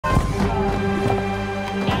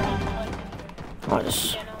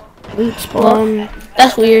box. Loot spawn. Well,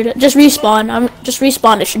 that's weird. Just respawn. Just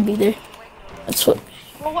respawn. It should be there. That's what.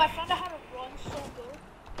 Bro, I found out how to run so good.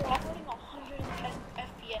 Bro, I'm running 110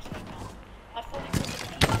 FPS right now. My phone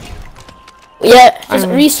is Yeah, just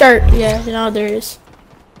restart. Yeah, now there is.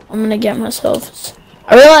 I'm gonna get myself.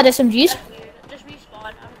 I realized SMGs. just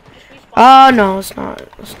respawn. Just respawn. Oh no, it's not.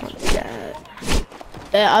 It's not that.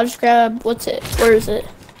 Yeah, I'll just grab. What's it? Where is it?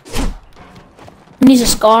 It needs a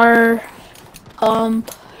scar. Yeah,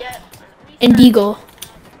 Indigo.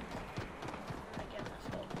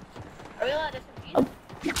 I realized SMGs. Oh.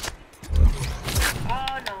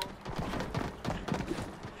 Oh no.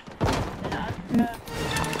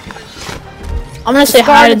 I'm gonna say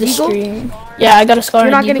hi to the stream. Yeah, I got a scar.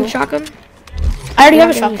 You're not Indigo. getting shotgun? I already have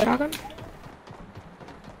a shotgun.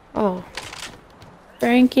 Oh.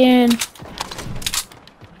 Franken.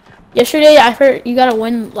 Yesterday, I heard you got a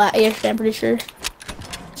win. Yesterday, I'm pretty sure.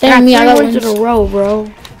 Same with me. I got wins in a row,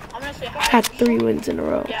 bro. I'm gonna say hi. I had 3 wins in a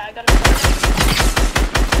row. Yeah, I got a shotgun.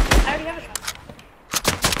 I already have a shotgun.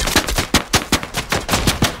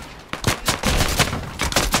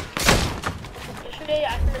 Yesterday,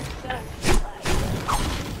 I heard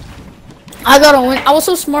I got a win. I was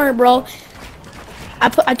so smart, bro.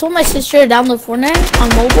 I told my sister to download Fortnite on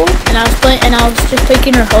mobile, and I was playing, and I was just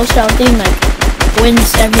picking her host. I was getting like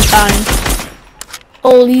wins every time.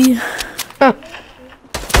 Holy. Huh.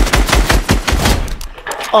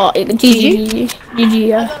 Oh, GG, GG,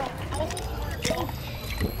 yeah.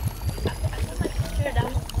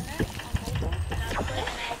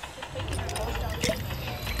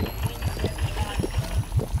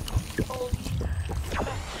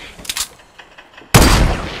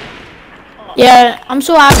 Yeah, I'm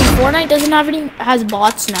so happy. Fortnite doesn't have any, has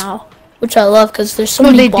bots now, which I love because there's so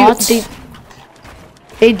many bots.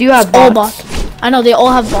 They do have all bots. bots. I know they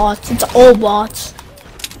all have bots. It's all bots.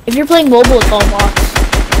 If you're playing mobile, it's all bots.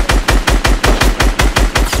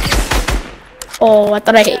 Oh, I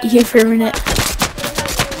thought I hit you for a minute.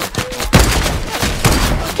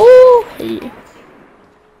 Ooh.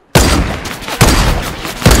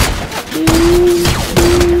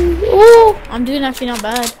 Ooh. I'm doing actually not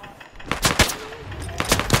bad.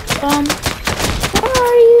 Where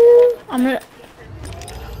are you? I'm gonna.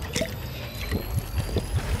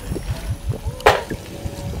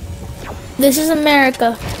 This is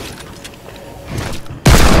America.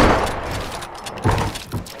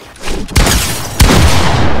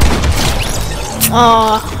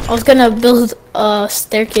 I was gonna build a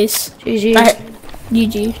staircase. GG.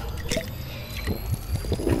 GG.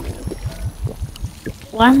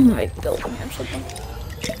 Why am I building or something?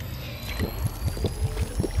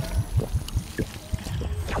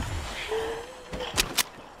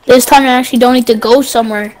 This time I actually don't need to go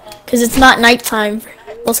somewhere because it's not nighttime.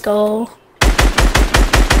 Let's go.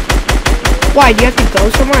 Why? Do you have to go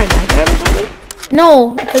somewhere at nighttime or something?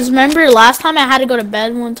 No, because remember last time I had to go to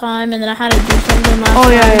bed one time and then I had to do something last time. Oh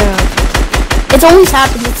yeah, yeah. It's always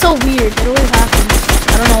happens. It's so weird. It always happens.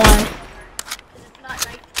 I don't know why.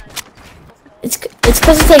 It's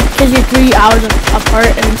because it's like because you're 3 hours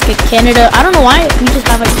apart and it's like Canada. I don't know why we just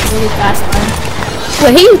have like really fast time.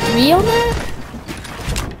 Wait, hey, you 3 on that?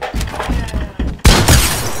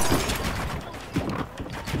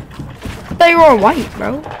 I thought you were on white,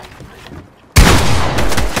 bro.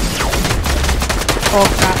 Oh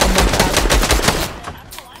crap, I'm on that.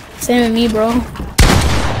 Same with me, bro.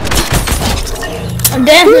 Oh,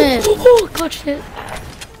 damn it! Oh, clutched it.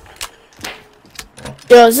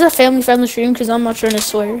 Yo, is this a family-friendly stream? Because I'm not trying to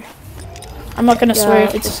swear. I'm not gonna swear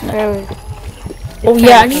if it's not. Oh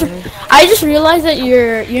yeah, I just realized that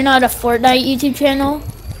you're not a Fortnite YouTube channel,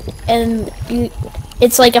 and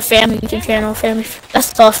it's like a family YouTube channel. Family,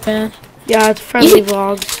 that's tough, man. Yeah, it's friendly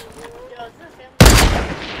vlogs.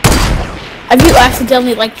 Have you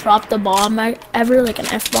accidentally like dropped a bomb ever, like an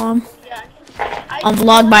F-bomb, on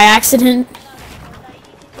vlog by accident?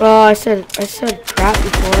 Oh, I said crap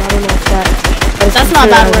before. I don't know if that's not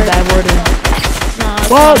bad word. Bad word. No,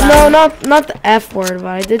 well, not the F word, but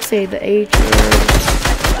I did say the H word.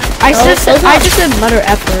 I just said letter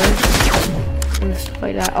F word and stuff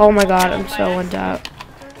like that. Oh my god, I'm so on tap.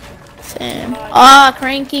 Same. Ah,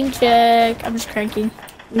 cranking check. I'm just cranking.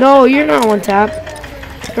 No, you're not one tap.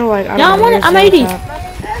 You're like I'm 80.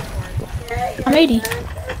 I'm 80.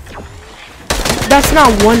 That's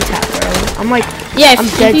not one tap, bro. I'm like, yeah, I'm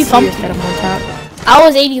dead serious that I'm one tap. I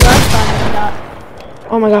was 80 last time I got.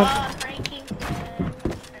 Oh my god.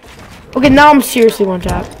 Okay, now I'm seriously one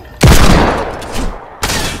tap.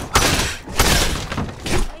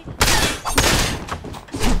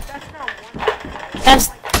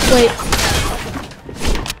 Wait.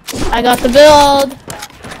 I got the build.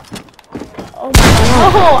 Oh my god.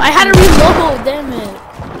 Oh, I had to reload. Damn it.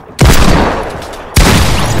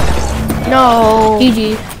 No.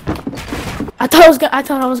 GG. I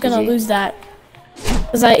thought I was gonna lose that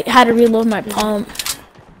because I had to reload my pump.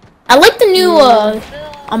 I like the new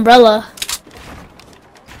umbrella.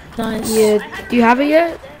 Nice. Yeah. Do you have it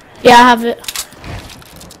yet? Yeah, I have it.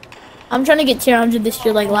 I'm trying to get tier 100 this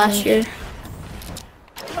year, like last year.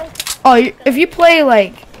 Oh, if you play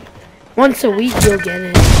like once a week, you'll get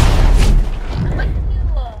it.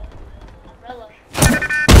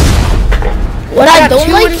 What I don't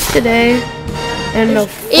two like wins today, and no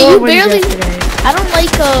 4 you wins barely. yesterday. I don't like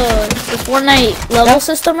the Fortnite level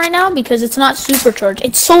system right now because it's not supercharged.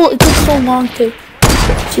 It takes so long to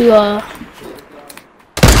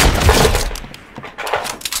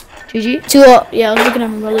GG. yeah, I was looking at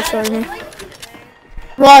my brother. Sorry, man.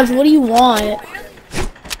 Raj, what do you want?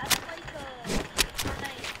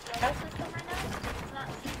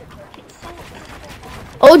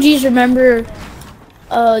 OGs remember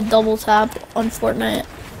double tap on Fortnite.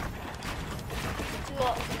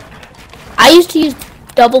 I used to use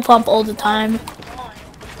double pump all the time.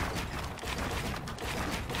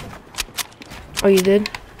 Oh, you did?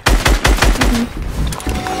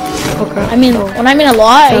 Okay. I mean, when I mean a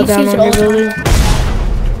lot, I used to use it all the time.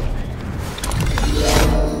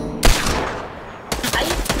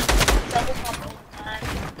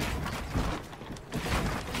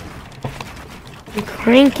 I'm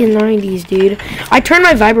cranking 90s, dude. I turned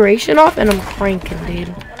my vibration off and I'm cranking,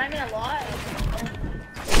 dude.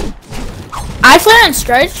 I play on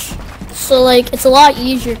stretch, so like it's a lot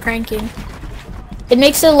easier cranking. It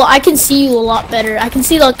makes it I can see you a lot better. I can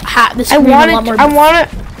see like the screen a lot more.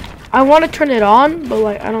 I want to turn it on, but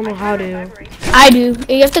like I don't know how to. I do.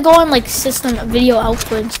 You have to go on like system video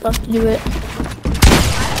output and stuff to do it.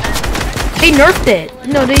 They nerfed it.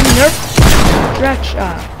 No, they nerfed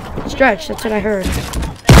stretch. That's what I heard.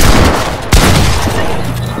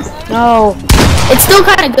 No. It's still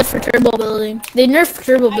kind of good for turbo building. They nerfed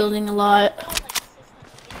turbo building a lot.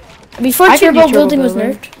 Before turbo building was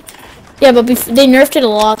nerfed. Yeah, but they nerfed it a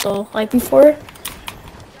lot though. Like before.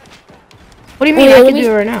 What do you mean? I can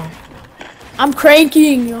do it right now. I'm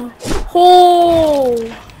cranking. Oh!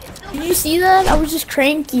 Did you see that? I was just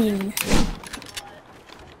cranking.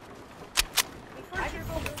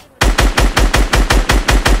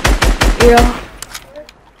 Yeah.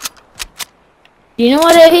 You know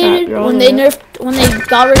what I hated? When they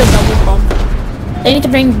got rid of double pump. They need to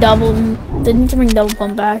bring double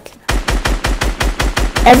pump back.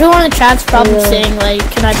 Everyone in the chat's probably saying like,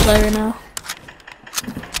 can I play right now?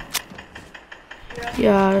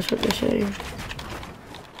 Yeah, that's what they're saying.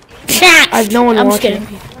 Chat! I have no one watching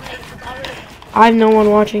me. I have no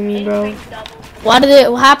one watching me, bro. What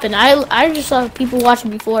happened? I just saw people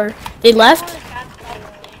watching before. They left?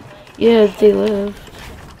 Yeah, they left.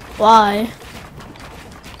 Why?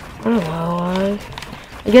 I don't know why.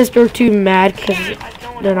 I guess they're too mad because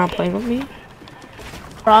they're not playing with me.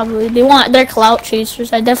 Probably. They're clout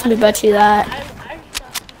chasers. I definitely bet you that.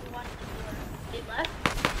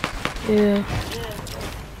 Yeah.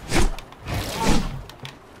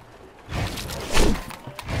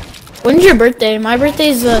 When's your birthday? My birthday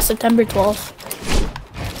is September 12th.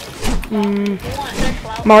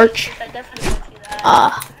 March.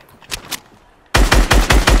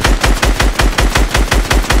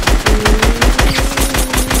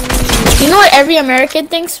 You know what every American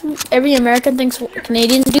thinks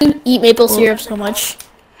Canadians do? Eat maple syrup so much.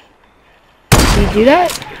 Do you do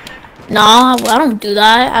that? No, I don't do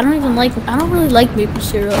that. I don't really like maple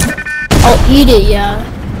syrup. I'll eat it, yeah.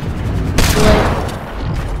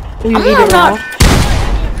 You eat it raw?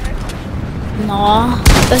 Nah,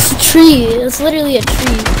 that's a tree. It's literally a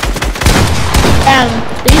tree. And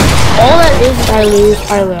all that is.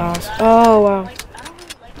 I lost. Oh wow.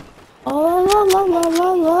 Oh la la la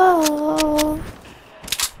la la.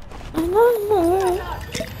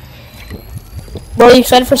 Bro, you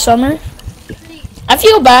excited for summer? I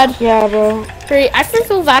feel bad. Yeah, bro. I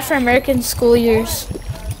feel bad for American school years.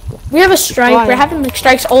 We have a strike. Why? We're having like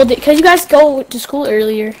strikes all day because you guys go to school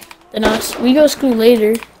earlier than us. We go to school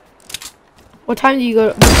later. What time do you go?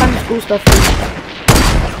 What time does school stuff?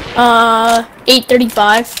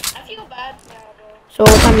 8:35. So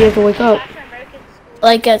what time do you have to wake up?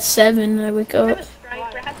 Like at 7, I wake up.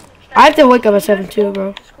 I have to wake up at 7 too,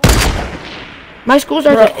 bro. My school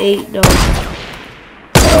starts at 8 though.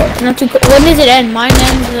 Not too. When does it end? Mine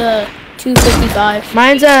ends 2:55.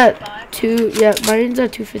 Mine's at 2. Yeah, mine's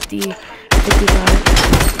at 2:50.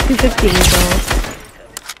 2:15 though.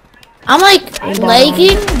 I'm like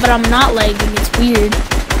lagging, but I'm not lagging. It's weird.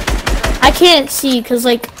 I can't see because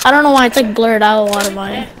like I don't know why it's like blurred out a lot of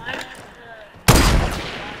mine.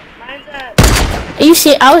 You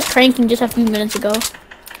see, I was pranking just a few minutes ago.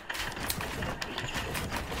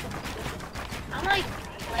 I'm like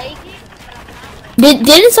lagging, but I'm not.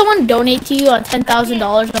 Didn't someone donate to you on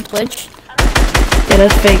 $10,000 on Twitch? Yeah,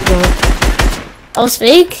 that's fake though. That was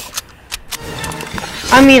fake?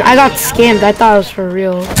 I mean, I got scammed. I thought it was for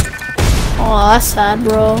real. Oh, that's sad,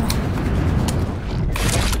 bro.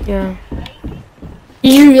 Yeah.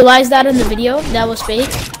 Did you realize that in the video? That was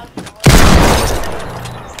fake?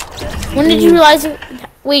 When did you realize it?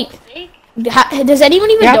 Wait. Does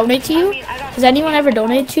anyone even donate to you? Does anyone ever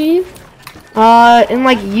donate to you? In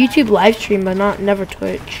like YouTube live stream, but never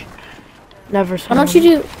Twitch. Never. Why don't you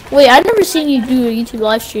do? Wait, I've never seen you do a YouTube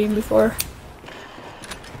live stream before.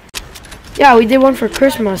 Yeah, we did one for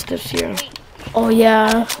Christmas this year. Oh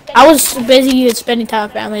yeah, I was busy spending time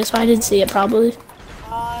with family, so I didn't see it probably.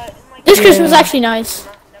 This Christmas was actually nice.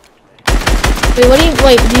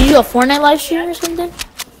 Wait, did you do a Fortnite live stream or something?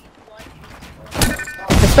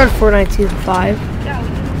 I started Fortnite season 5.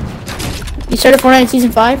 You started Fortnite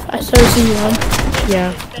season 5? I started season 1.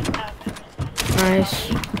 Yeah.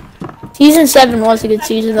 Nice. Season 7 was a good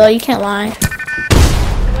season though, you can't lie.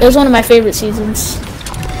 It was one of my favorite seasons.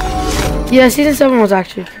 Yeah, season 7 was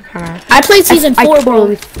actually kind of. I played season 4,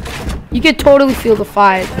 bro. You could totally feel the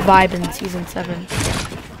vibe in season 7.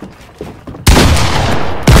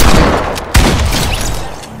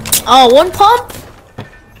 Oh, one pump?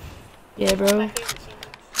 Yeah, bro.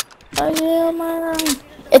 Oh yeah, man.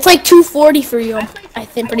 It's like 240 for you. I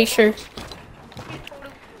think, pretty sure.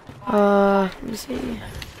 Let me see.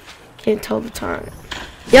 Can't tell the time.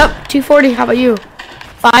 Yep, 240. How about you?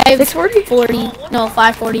 640? 40. No,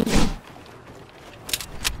 540.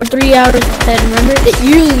 We're 3 hours ahead. Remember?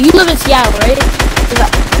 You live in Seattle, right?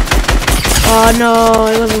 No,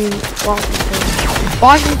 I live in Washington.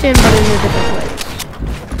 Washington, but in a different place.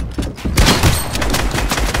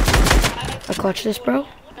 I clutch this, bro.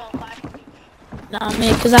 Nah,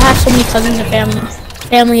 man, because I have so many cousins and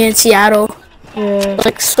family in Seattle. Yeah.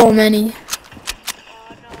 Like so many.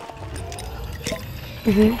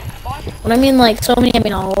 When I mean like so many, I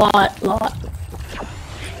mean a lot.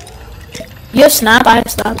 You have Snap? I have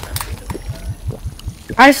Snap.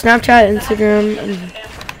 I have Snapchat, Instagram, and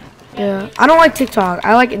yeah. I don't like TikTok.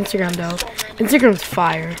 I like Instagram though. Instagram's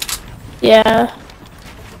fire. Yeah.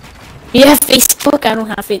 You have Facebook? I don't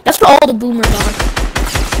have Facebook. That's for all the boomers on.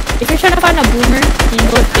 If you're trying to find a boomer, you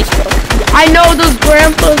go to Facebook. I know those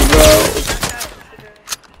grandpas, bro.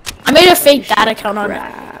 I made a fake dad account on it.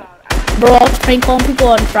 Bro, I was prank calling people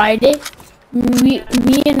on Friday. Me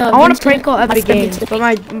and I want to prank call Epic Games, but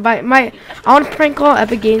I want to prank call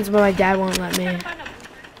Epic Games, but my dad won't let me.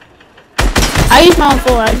 I use my own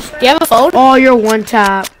phone. Do you have a phone? Oh, you're one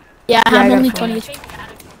tap. Yeah, I'm only 20.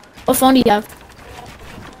 What phone do you have?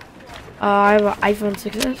 I have an iPhone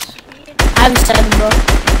 6s. I have a 7, bro.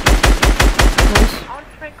 Nice.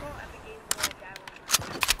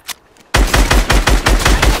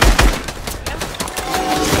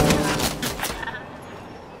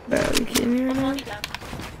 Bro, are you kidding me right now?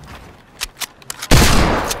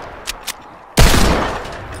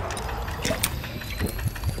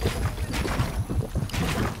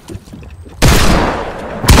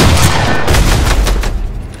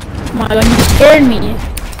 Oh my god, you scared me.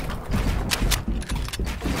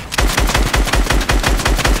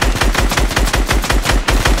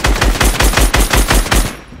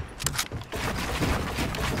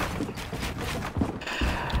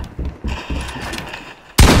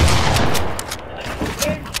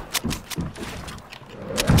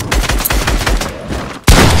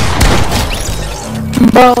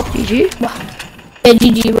 Bro, GG? Yeah,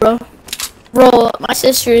 GG, bro. Bro, my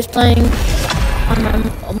sister is playing on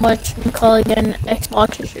what we call it again,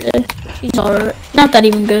 Xbox. She's alright. Not that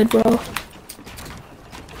even good, bro.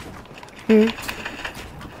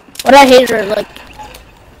 But I hate her, like.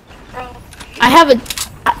 I have a.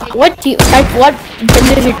 What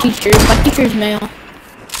gender is your teacher? My teacher is male.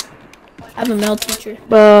 I have a male teacher.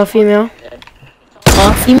 Female.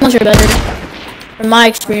 Females are better. In my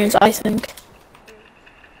experience, I think.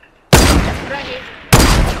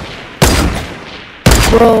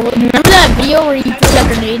 Bro, remember that video where you threw that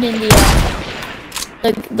grenade in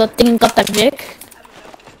the thing got that Vic?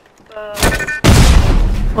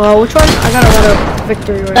 Which one? I got a lot of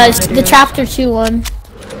victory right That's the chapter 2 one.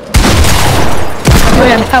 Oh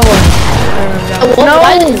yeah, that one. No!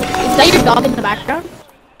 Is that your dog in the background?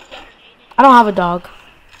 I don't have a dog.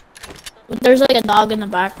 There's like a dog in the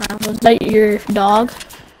background. Was that your dog?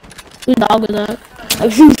 Whose dog was that?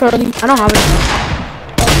 Like, who's Charlie? I don't have it.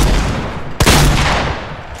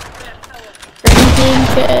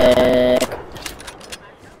 Check.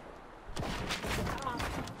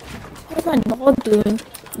 Where's my dog? What doing?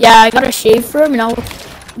 Yeah, I got a shave for him, and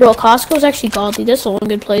bro, Costco's actually godly. That's the one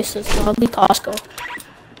good place that's godly, Costco.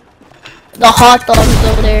 The hot dogs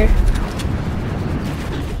over there.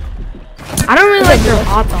 I don't really like their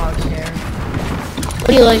hot dogs there. What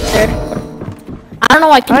do you like there? I don't know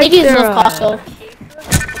why Canadians love Costco.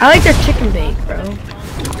 I like their chicken bake, bro.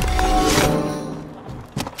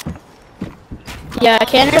 Yeah,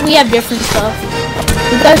 Canada, we have different stuff.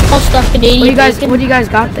 We got most stuff Canadian. What do you guys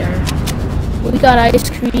got there? We got ice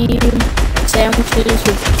cream, sandwiches.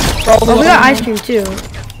 Oh, we got ice cream too.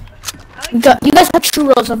 You guys got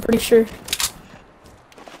churros, I'm pretty sure.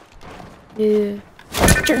 Yeah.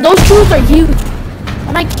 Those churros are huge.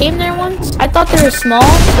 When I came there once, I thought they were small,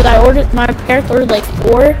 but my parents ordered like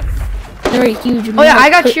 4. They were huge. Oh yeah,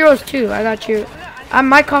 I got churros too. I got churros. At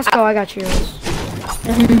my Costco, I got churros.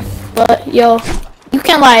 But yo, you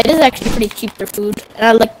can't lie. It is actually pretty cheap, their food, and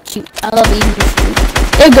I love eating their food.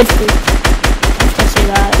 They're good food. I'm just gonna say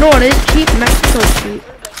that. No, it is cheap. Mexico's cheap.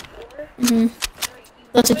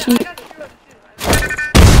 That's a cheap.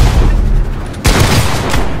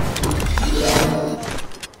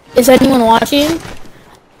 Is anyone watching?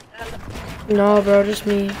 No, bro, just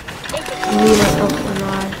me. Me, myself, and I.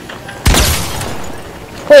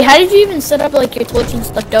 Wait, how did you even set up like your Twitch and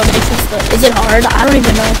stuff, donation stuff? Is it hard? I don't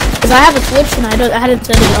even know. Cause I have a Twitch and I hadn't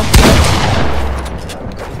set it up yet.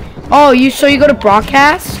 Oh, so you go to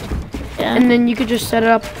broadcast? Yeah. And then you could just set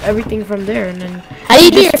up everything from there, and then how do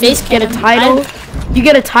you do your face cam? Get a title. You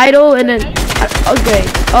get a title, and then okay.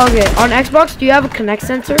 On Xbox, do you have a Connect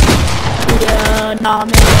sensor? Yeah, nah,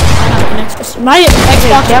 man. I have an Xbox. My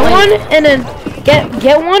Xbox. Get one, and then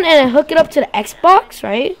get one, and then hook it up to the Xbox,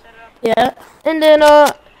 right? Yeah. And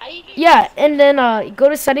then go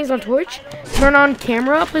to settings on Twitch, turn on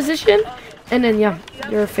camera position, and then yeah,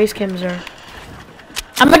 your face cam is there.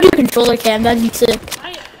 I'm gonna do controller cam. That'd be sick.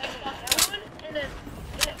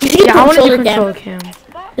 Yeah, I want to do controller cam.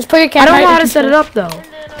 Just put your camera. I don't know how to set it up though.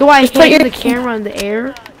 Do I hang the camera in the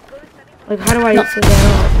air? Like, how do I set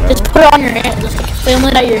that up, bro? Just put it on your hand. Just like film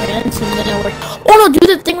it at your hands, and then it'll work. Oh no, do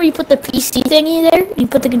the thing where you put the PC thingy there. You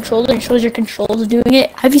put the controller and it shows your controls doing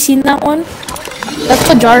it. Have you seen that one? That's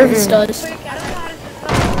what Jarvis does.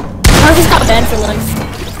 Jarvis got banned for life.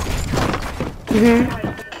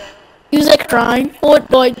 He was like crying. What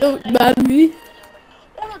boy, don't ban me.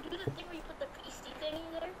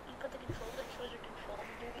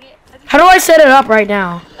 How do I set it up right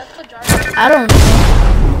now? I don't know.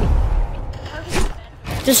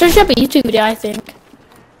 Just search up a YouTube video, I think.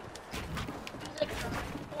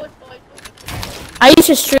 I used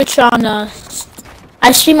to switch on, I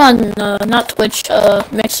stream on, not Twitch,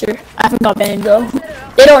 Mixer. I haven't got banned though.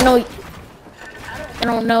 They don't know.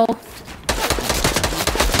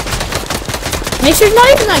 Mixer's not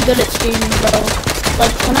even that good at streaming, bro.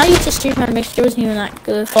 Like, when I used to stream on Mixer, it wasn't even that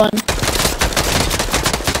good fun.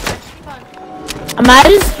 I'm mad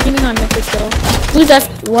at streaming on Mixer still. Who's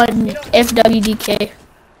FWDK?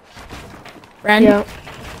 Friend? Yeah.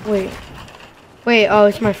 Wait, oh,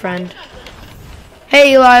 it's my friend.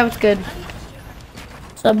 Hey Eli, what's good?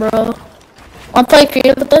 What's up, bro? Wanna play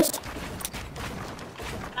creative with us?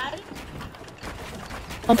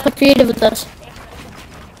 Wanna play creative with us?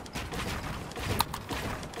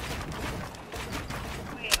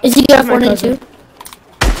 Is he good at Fortnite too?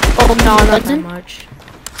 Oh no, not that much.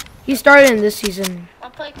 He started in this season.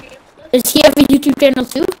 Does he have a YouTube channel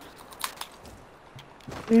too?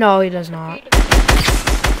 No, he does not.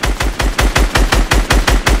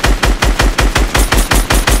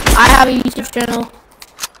 I have a YouTube channel.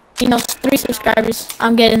 You know, 3 subscribers.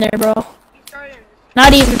 I'm getting there, bro.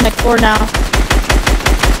 Not even like 4 now.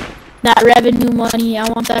 That revenue money. I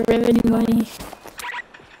want that revenue money.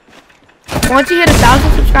 Once you hit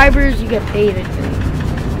 1,000 subscribers, you get paid, I think.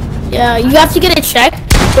 Yeah, you have to get a check,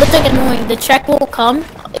 but it's like annoying. The check will come.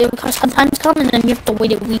 It will sometimes come, and then you have to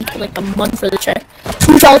wait a week, like a month for the check.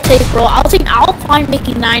 Which I'll take, bro. I'll find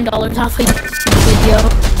making $9 off a YouTube video.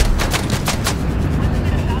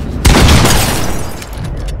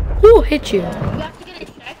 Who hit you?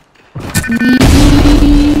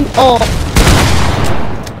 Oh.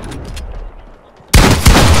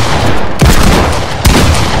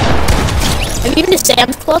 Have you been to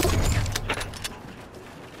Sam's Club?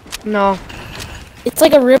 No. It's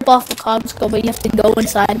like a rip off of Costco, but you have to go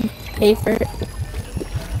inside and pay for it.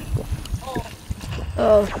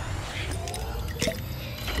 Oh.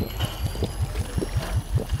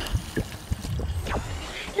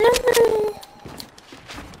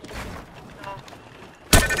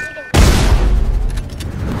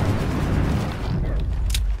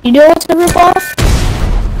 You know what's a rip off?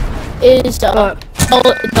 Is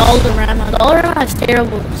Dollarama. Dollarama has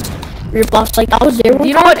terrible rip-offs. Like, I was there one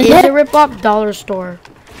You know time, what and is then- a rip-off? Dollar store.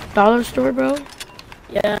 Dollar store, bro.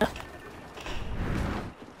 Yeah.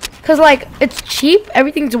 Cause like it's cheap.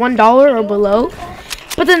 Everything's $1 or below.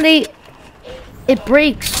 But then it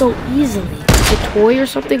breaks so easily. A toy or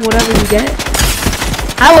something, whatever you get.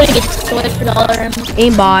 I wouldn't get the toys for $1.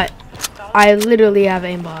 Aimbot. I literally have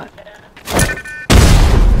aimbot.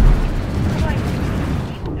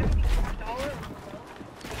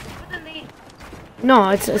 No,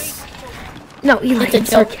 it's no, Eli, It's a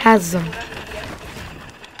it's joke. sarcasm.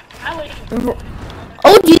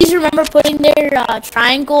 Oh, do you remember putting their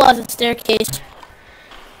triangle as a staircase?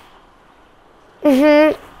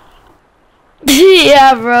 Mhm.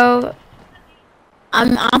 Yeah, bro.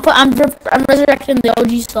 I'm resurrecting the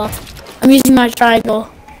OG stuff. I'm using my triangle.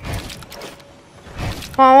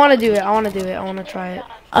 Oh, I want to do it. I want to do it. I want to try it.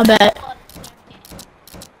 I bet.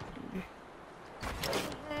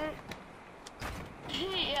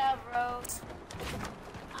 Yeah, bro.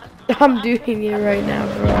 I'm doing it right now,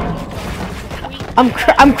 bro.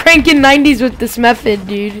 I'm cranking 90s with this method,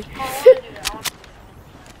 dude.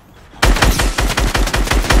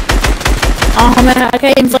 Oh man, I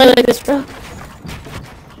can't even play like this, bro.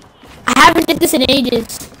 I haven't did this in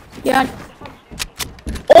ages. Yeah.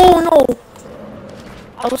 Oh no.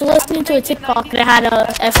 I was listening to a TikTok that had a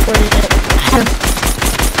F word in it.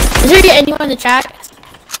 Is there anyone in the chat?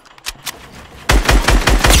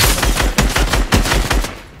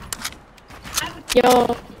 Yo.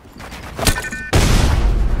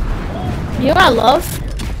 You know what I love?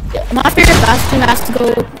 My favorite fast food has to go.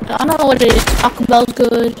 I don't know what it is. Taco Bell's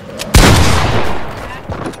good.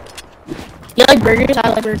 You like burgers? I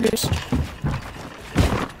like burgers.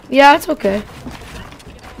 Yeah, it's okay.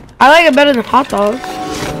 I like it better than hot dogs.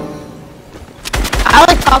 I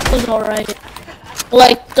like tacos alright.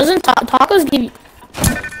 Like, doesn't tacos give you...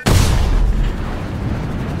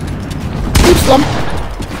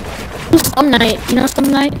 Who's Slum Night? You know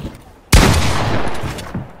Slum Night?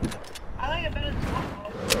 I like it better than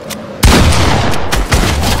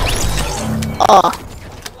Oh.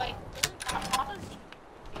 like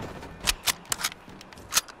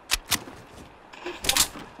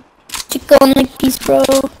Chico on like piece, bro.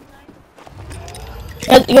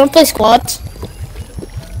 You wanna play squads?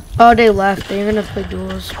 Oh, they left. They're gonna play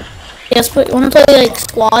duels. Yes, but you wanna play like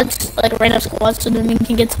squads? Like random squads so then we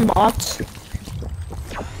can get some bots?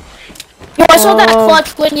 Yo, I saw that Oh.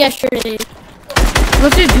 clutch win yesterday.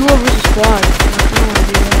 Let's do duo versus squad. I don't wanna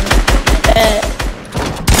do that.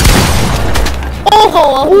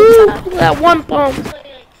 Oh, Ooh, that one pump.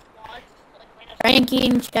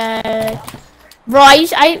 ranking check. Bro,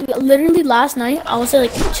 I literally last night I was at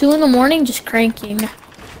like 2 in the morning just cranking.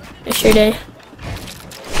 Yesterday.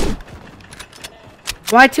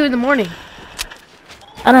 Why 2 in the morning?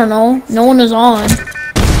 I don't know. No one was on.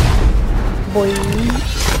 Boy.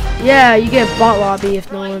 Yeah, you get bot lobby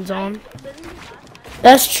if no one's on.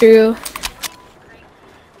 That's true.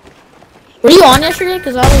 Were you on yesterday?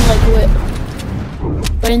 Cause I was like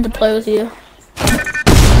waiting to play with you.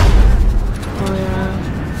 Oh yeah.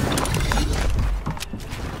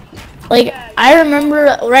 Like I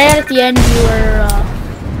remember right at the end you were.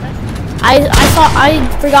 I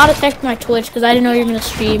forgot to check my Twitch because I didn't know you were gonna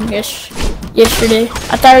stream yesterday.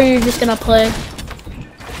 I thought you were just gonna play.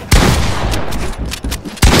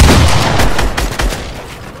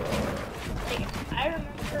 I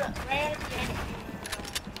remember right at the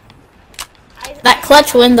end. That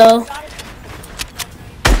clutch win though.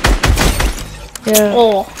 Yeah.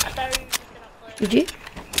 Oh. GG.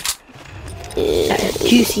 That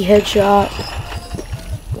juicy headshot.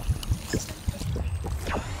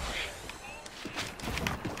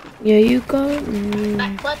 Yeah, you go.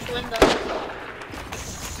 That clutch win though.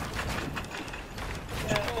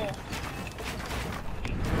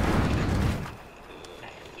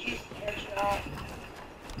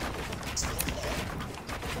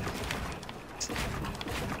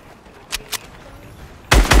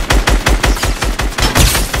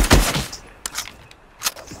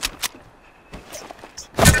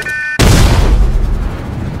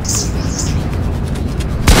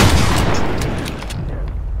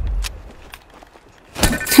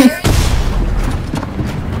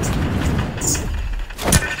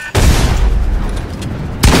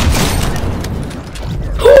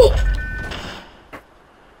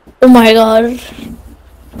 Oh my god.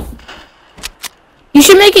 You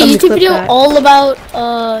should make a Let me YouTube clip video that. all about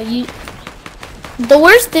you. The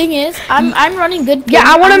worst thing is I'm running good. Yeah,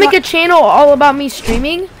 I want to I'm make a channel all about me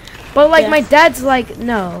streaming, but like Yeah. my dad's like,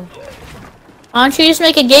 no. Why don't you just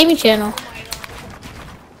make a gaming channel?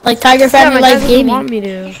 Like Yeah, TigerFamilyLife my dad doesn't gaming. want me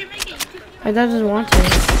to. My dad doesn't want to.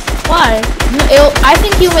 Why? I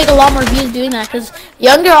think you'll make a lot more views doing that because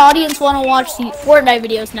younger audience want to watch the Fortnite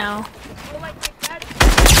videos now.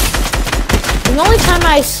 The only time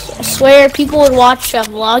I swear people would watch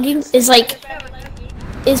vlogging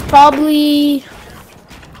is probably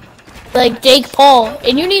like Jake Paul,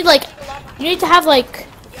 and you need to have like.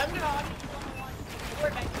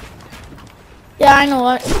 Yeah, I know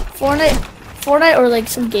what Fortnite or like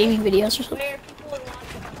some gaming videos or something.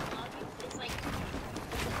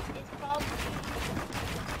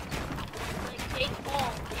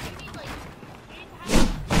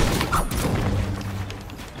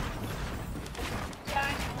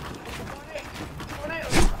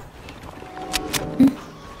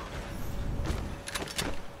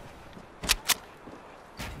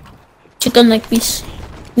 Chicken leg piece.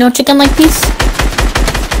 No chicken leg piece?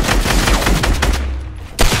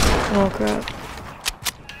 Oh crap.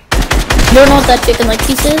 You don't know what that chicken leg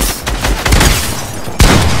piece is?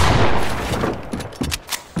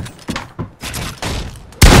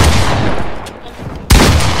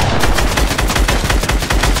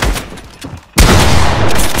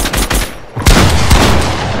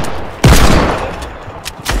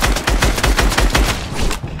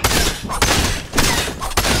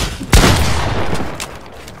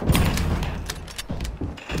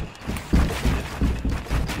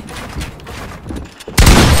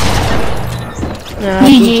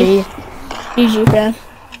 GG. GG, man.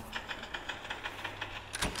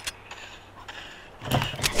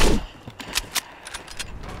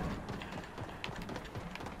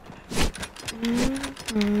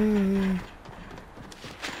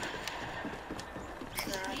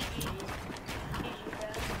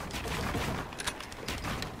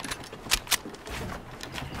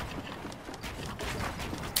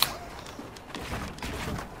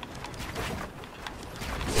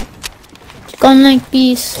 Chicken leg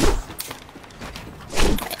piece.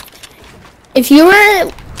 If you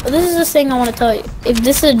were, this is the thing I want to tell you. If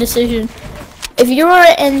this is a decision, if you were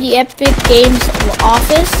in the Epic Games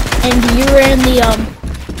office and you were in the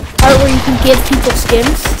part where you can give people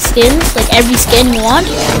skins, like every skin you want,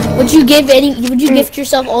 would you gift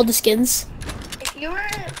yourself all the skins? If you were,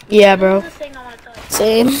 yeah, bro.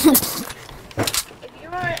 Same.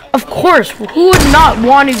 Of course. Who would not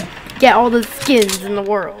want to get all the skins in the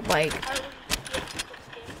world? Like.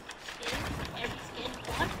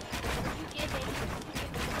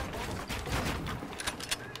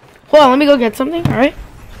 Hold on, let me go get something, alright?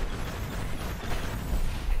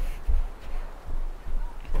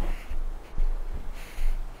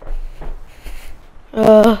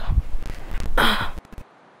 You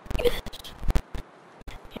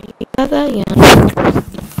got that? Yeah.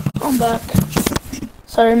 I'm back.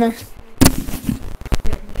 Sorry, man.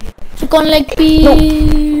 Chicken leg piece. No.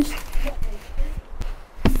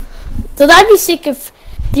 So that'd be sick if.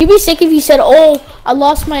 You'd be sick if you said, "Oh, I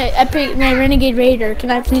lost my Renegade Raider. Can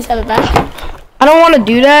I please have it back?" I don't want to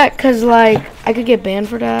do that because, like, I could get banned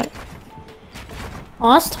for that.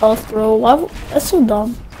 Oh, that's tough, bro. Why? That's so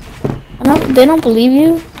dumb. They don't believe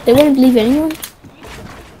you. They wouldn't believe anyone.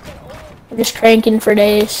 I'm just cranking for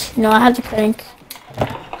days. You know, I have to crank.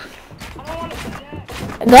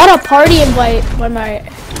 I got a party invite by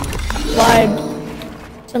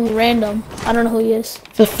some random. I don't know who he is.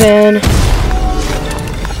 It's a fan.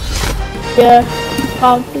 Yeah,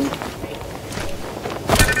 probably.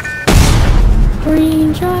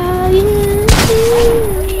 Green giant.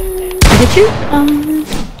 Did you?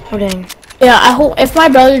 Oh dang. Yeah, I hope if my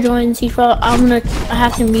brother joins, I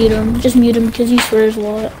have to mute him. Just mute him because he swears a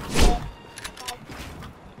lot.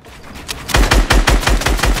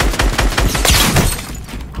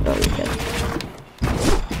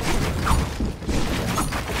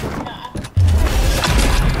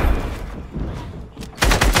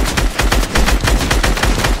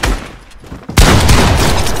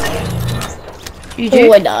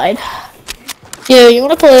 Oh, I died. Yeah, you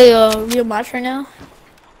wanna play real match right now?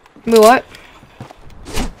 Me what?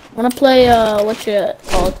 Wanna play what's it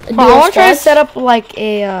called? I wanna try to set up like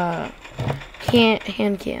a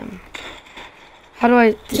hand cam. How do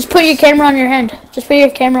I just put your camera on your hand? Just put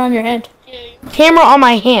your camera on your hand. Camera on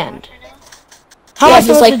my hand. How am I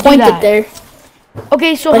supposed just to point do that? it there.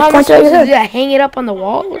 Okay, so how am I supposed to do that? Hang it up on the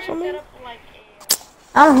wall or something?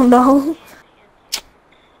 I don't know.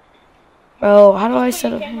 Bro, how do I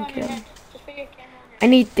set up hand cam? I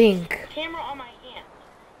need think. Camera on my hand.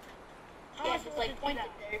 Yeah, just like point it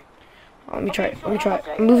there. Let me try. Let me try.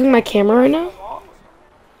 I'm moving my camera right now.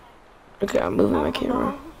 Okay, I'm moving my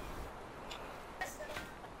camera.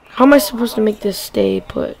 How am I supposed to make this stay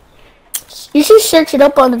put? You should search it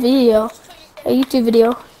up on the video, a YouTube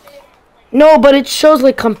video. No, but it shows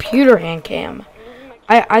like computer hand cam.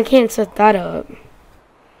 I can't set that up.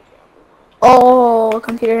 Oh,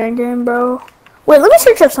 computer engine, bro. Wait, let me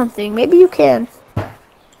search up something. Maybe you can.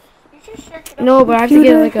 No, but I have to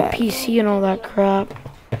get like a PC and all that crap.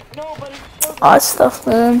 Oh, that stuff,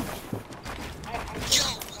 man.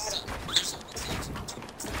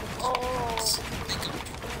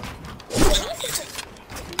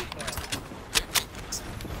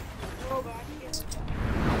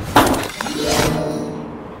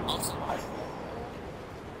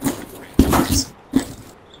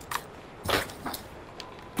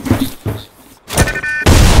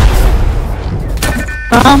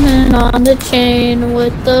 Ramen on the chain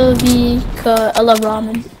with the V cut. I love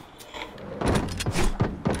ramen.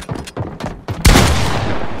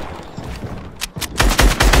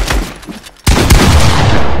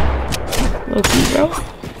 Loki, bro.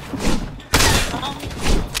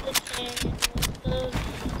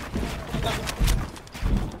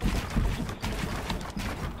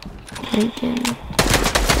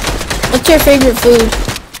 What's your favorite food?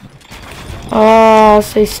 Oh, I'll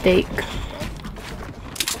say steak.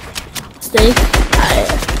 Steak?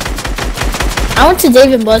 I went to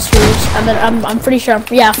Dave and Buster's. I'm pretty sure.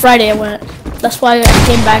 Yeah, Friday I went. That's why I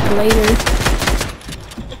came back later.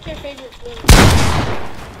 What's your favorite food?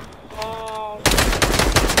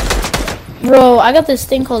 Bro, I got this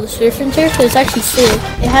thing called the surf and turf. It's actually sick.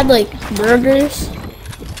 It had like burgers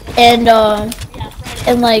and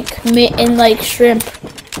like shrimp.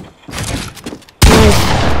 Nice.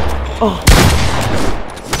 Oh.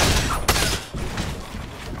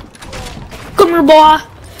 Come here, boy.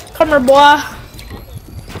 Come here, boy.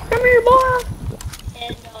 Come here, boy.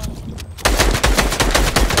 And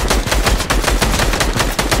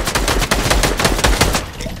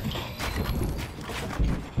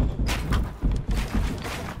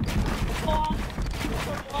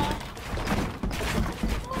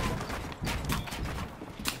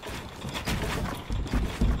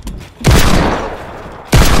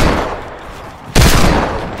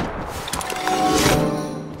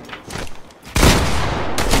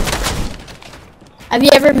Have you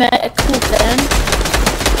ever met a cool fan?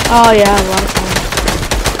 Oh yeah, a lot of fun.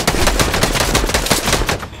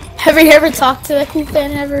 Have you ever talked to a cool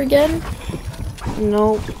fan ever again?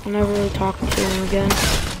 Nope, never really talking to him again.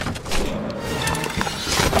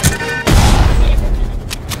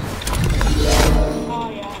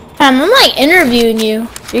 I'm like interviewing you.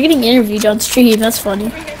 You're getting interviewed on stream. That's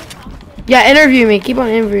funny. Yeah, interview me. Keep on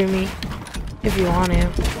interviewing me if you want to.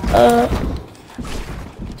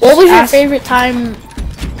 What was your favorite time?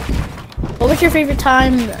 What was your favorite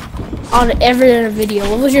time on every video?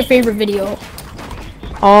 What was your favorite video?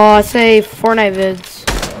 Oh, I say Fortnite vids.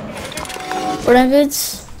 Fortnite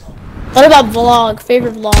vids? What about vlog?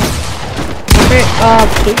 Favorite vlog?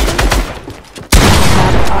 Vacation?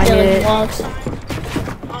 I Yeah, did like it. vlogs.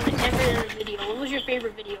 on every other video, what was your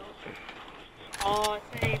favorite video? Oh,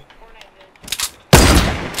 I say Fortnite vids.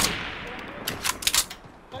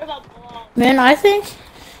 What about vlog? Man, I think,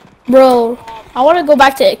 bro, I want to go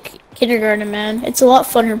back to kindergarten, man. It's a lot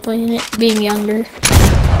funner playing it, being younger.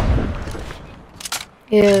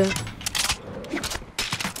 Yeah.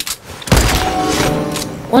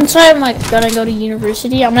 Once I'm like gonna go to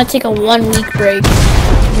university, I'm gonna take a 1 week break.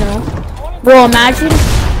 You know, bro, imagine.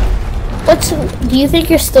 Do you think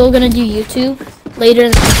you're still gonna do YouTube later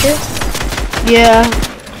in the future? Yeah.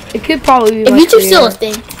 It could probably be If my YouTube's career. still a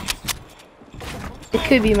thing, It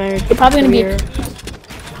could be my you're probably gonna career.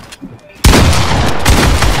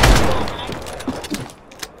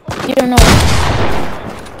 You don't know.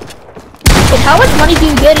 But how much money do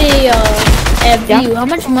you get a view? How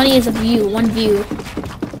much money is a view? 1 view.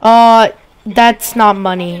 That's not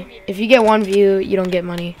money. If you get 1 view, you don't get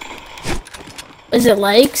money. Is it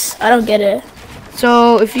likes? I don't get it.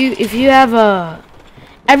 So if you have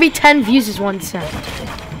every 10 views is 1 cent.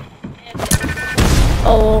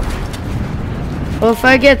 Oh, Well, if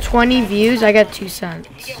I get 20 views, I get 2 cents.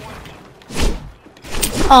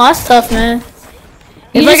 oh, that's tough, man.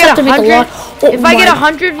 You If I just get have to make a 100, lot. Oh if I get my-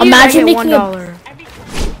 100 views, imagine I get making $1.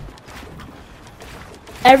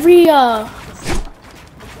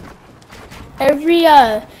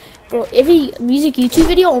 Bro, every music YouTube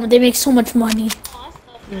video, they make so much money.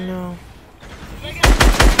 No.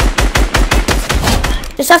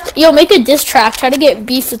 Just have to, make a diss track. Try to get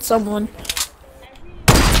beef with someone.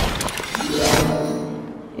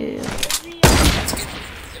 Yeah.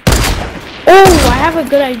 Oh, I have a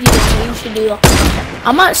good idea what you should do.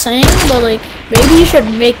 I'm not saying, but like, maybe you should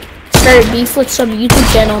start beef with some YouTube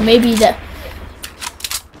channel. Maybe that.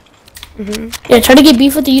 Yeah, try to get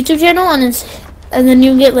beef with the YouTube channel, and then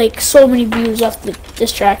you get like so many views off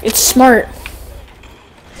this track. It's smart.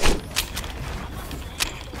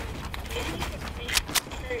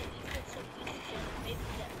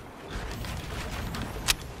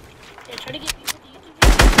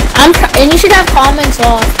 And you should have comments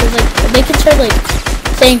off, because like they can start like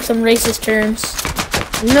saying some racist terms.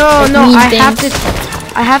 No, like, no, I things.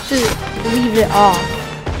 have to leave it off.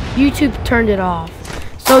 YouTube turned it off.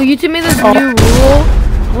 So YouTube made this new rule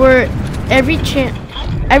where every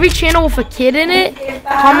channel with a kid in it,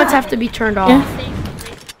 comments have to be turned off. Yeah.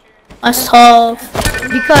 That's tough.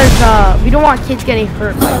 Because we don't want kids getting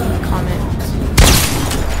hurt by the comments.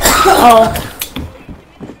 Oh.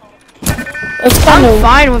 It's kind I'm of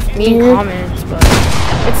fine with mean comments, but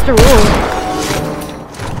it's the rule.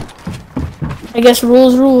 I guess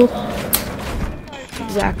rules rule.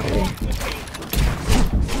 Exactly.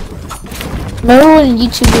 Remember when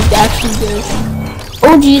YouTube was actually good?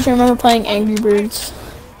 Oh geez, I remember playing Angry Birds.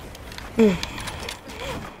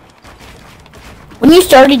 When you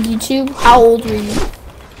started YouTube, how old were you?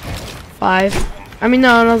 5. I mean,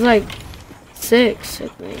 no, I was like 6, I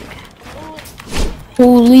think.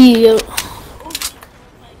 Holy.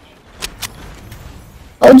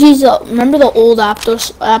 Oh geez, remember the old app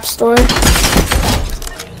store?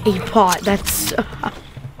 Aimbot, that's...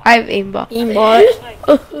 I have aimbot. Aimbot.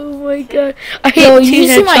 Oh my god. I Yo, hate you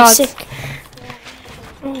see my headshots. sick.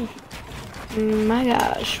 Oh my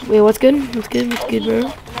gosh. Wait, what's good? What's good? What's good,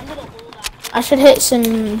 bro? I should hit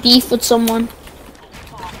some beef with someone.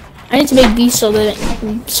 I need to make beef so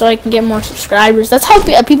I can get more subscribers. That's how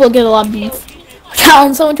people get a lot of beef.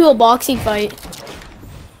 Challenge someone to a boxing fight.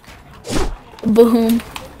 Boom.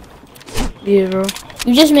 Yeah, bro.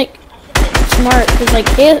 You just make smart, because like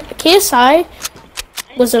KSI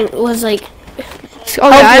was like. Oh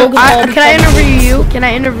yeah, can I interview you? Can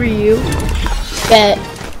I interview you? Bet.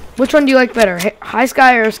 Which one do you like better, High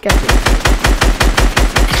Sky or Skeptic?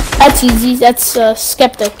 That's easy. That's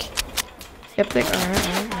Skeptic. Skeptic. All right.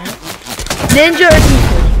 Ninja or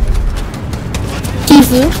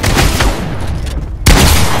Tifu.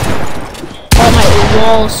 Oh my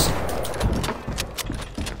walls.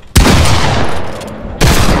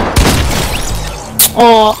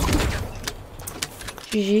 Oh.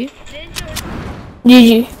 GG.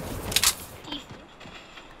 GG.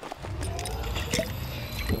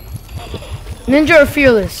 Ninja or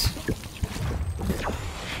Fearless?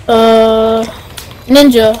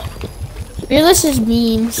 Ninja. Fearless is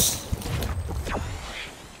memes.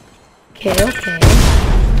 Okay.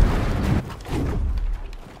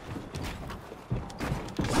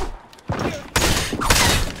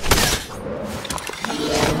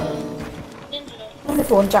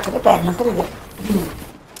 phone chắc cái bèn nó cái gì.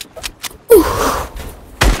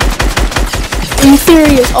 Are you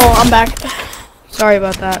serious? Oh, I'm back. Sorry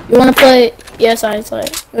about that. You wanna play? Yes, I play.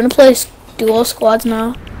 You wanna play duo squads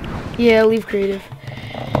now? Yeah, leave creative.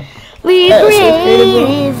 Leave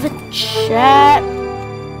creative chat.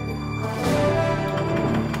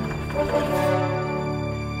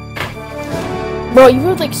 Bro, you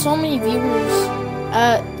have like so many viewers.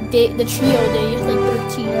 The trio day. You have like